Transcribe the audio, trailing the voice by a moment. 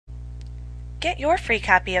Get your free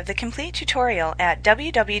copy of the complete tutorial at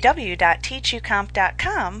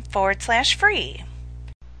www.teachucomp.com/free.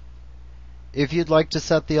 If you'd like to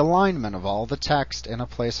set the alignment of all the text in a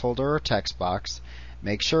placeholder or text box,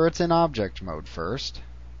 make sure it's in object mode first,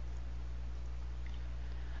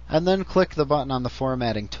 and then click the button on the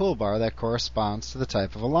formatting toolbar that corresponds to the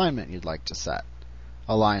type of alignment you'd like to set: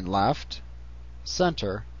 align left,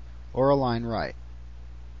 center, or align right.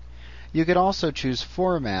 You could also choose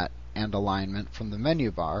Format and Alignment from the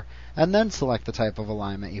menu bar, and then select the type of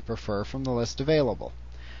alignment you prefer from the list available.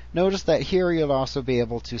 Notice that here you'll also be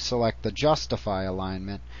able to select the Justify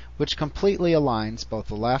alignment, which completely aligns both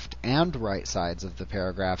the left and right sides of the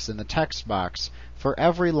paragraphs in the text box for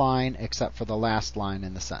every line except for the last line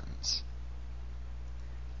in the sentence.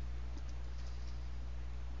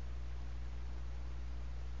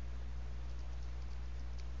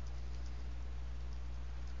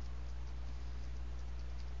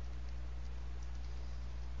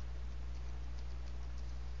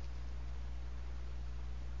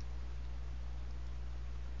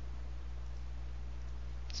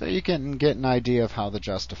 So you can get an idea of how the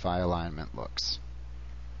Justify alignment looks.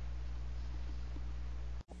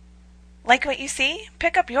 Like what you see?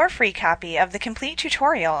 Pick up your free copy of the complete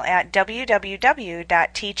tutorial at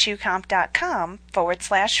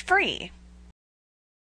www.teachucomp.com/free.